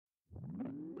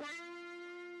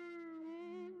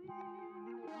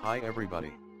Hi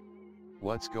everybody.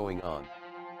 What's going on?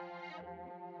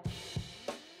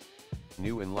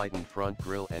 New enlightened front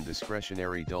grille and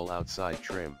discretionary dull outside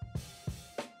trim.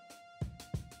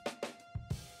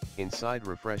 Inside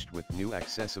refreshed with new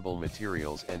accessible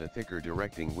materials and a thicker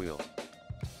directing wheel.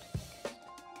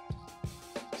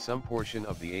 Some portion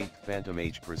of the 8th Phantom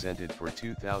age presented for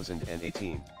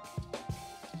 2018.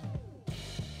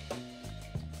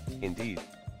 Indeed,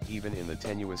 even in the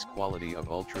tenuous quality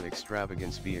of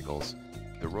ultra-extravagance vehicles,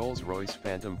 the Rolls-Royce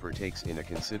Phantom partakes in a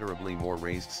considerably more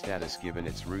raised status given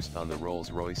its roost on the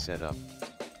Rolls-Royce setup.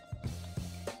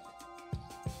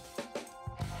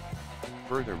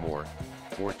 Furthermore,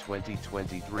 for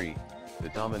 2023, the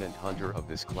dominant hunter of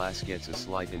this class gets a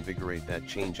slight invigorate that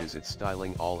changes its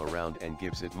styling all around and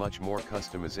gives it much more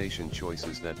customization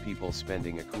choices that people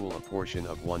spending a cool portion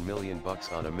of $1 million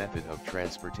on a method of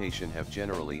transportation have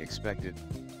generally expected.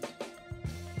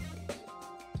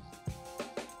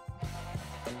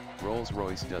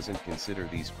 Rolls-Royce doesn't consider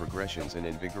these progressions an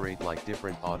invigorate like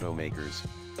different automakers,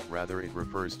 rather it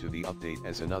refers to the update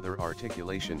as another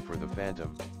articulation for the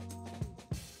Phantom.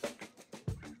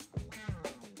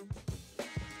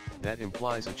 That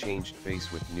implies a changed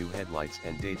face with new headlights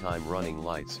and daytime running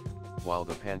lights, while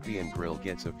the Pantheon grille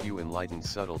gets a few enlightened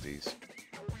subtleties.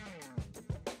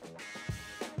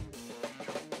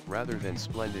 Rather than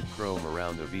splendid chrome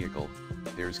around a vehicle,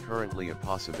 there's currently a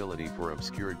possibility for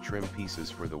obscured trim pieces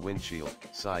for the windshield,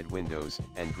 side windows,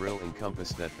 and grille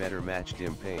encompass that better match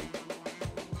dim paint.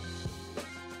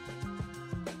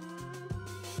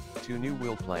 Two new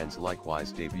wheel plans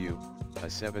likewise debut, a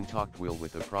 7-tocked wheel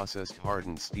with a processed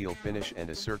hardened steel finish and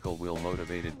a circle wheel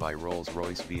motivated by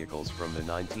Rolls-Royce vehicles from the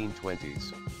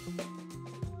 1920s.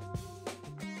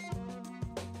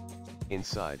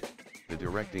 Inside, the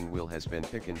directing wheel has been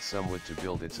thickened somewhat to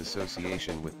build its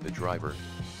association with the driver,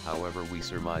 however we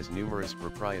surmise numerous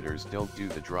proprietors don't do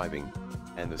the driving,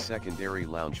 and the secondary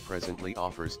lounge presently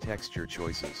offers texture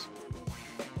choices.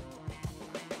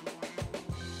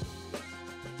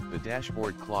 The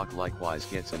dashboard clock likewise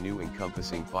gets a new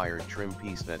encompassing fired trim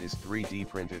piece that is 3D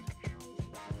printed.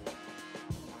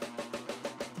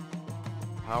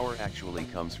 Power actually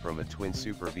comes from a twin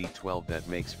Super V12 that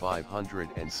makes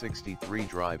 563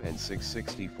 drive and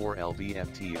 664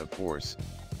 lb-ft of force,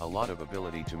 a lot of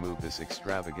ability to move this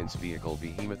extravagance vehicle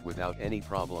behemoth without any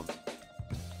problem.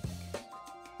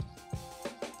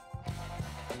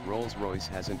 Rolls-Royce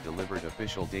hasn't delivered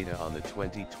official data on the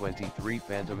 2023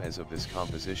 Phantom as of this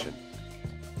composition.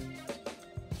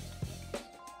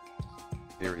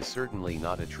 There is certainly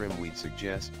not a trim we'd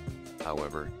suggest,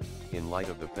 however, in light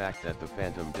of the fact that the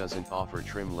Phantom doesn't offer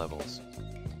trim levels.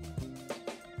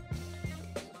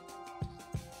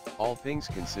 All things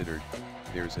considered,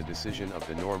 there's a decision of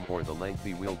the norm or the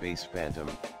lengthy wheelbase Phantom,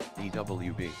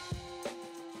 EWB.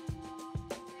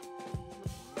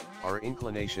 Our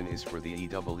inclination is for the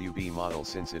EWB model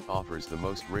since it offers the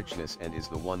most richness and is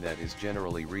the one that is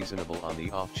generally reasonable on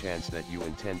the off chance that you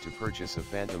intend to purchase a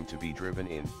Phantom to be driven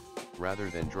in, rather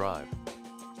than drive.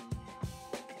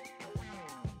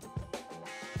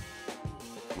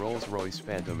 Rolls-Royce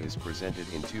Phantom is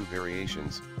presented in two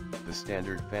variations, the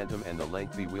standard Phantom and the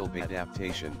lengthy wheelbase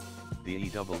adaptation, the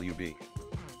EWB.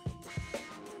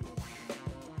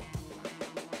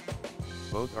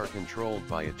 Both are controlled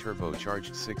by a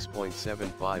turbocharged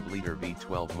 6.75-liter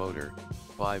V12 motor,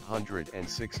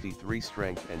 563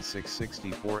 strength and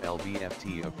 664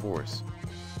 lb-ft of force.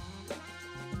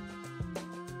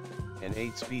 An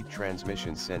 8-speed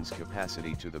transmission sends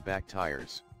capacity to the back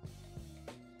tires.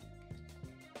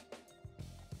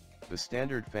 The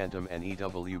standard Phantom and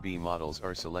EWB models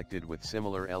are selected with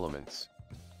similar elements.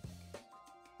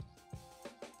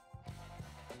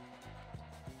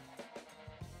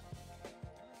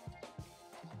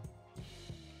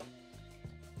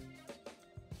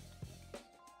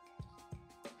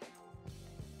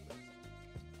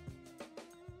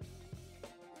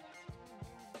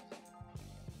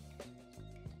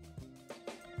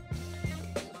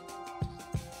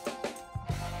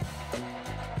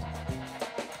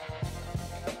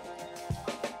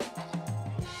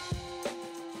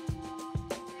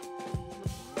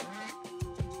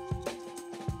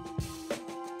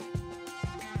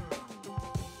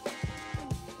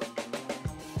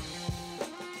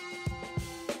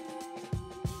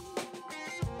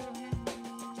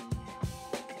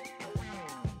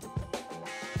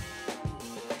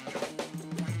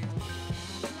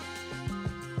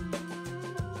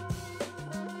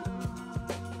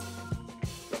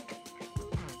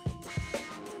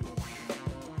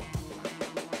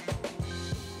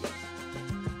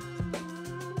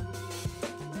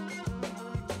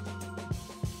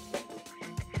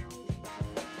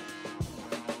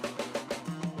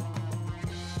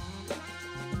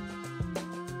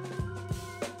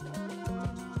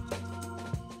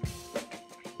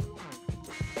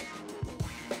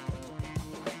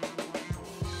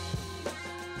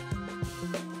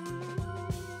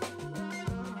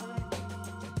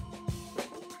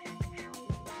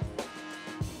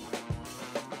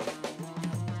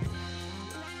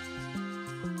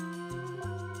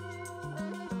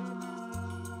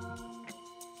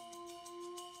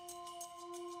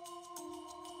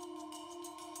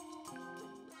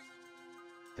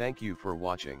 Thank you for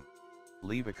watching.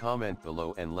 Leave a comment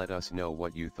below and let us know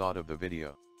what you thought of the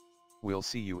video. We'll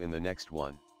see you in the next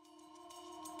one.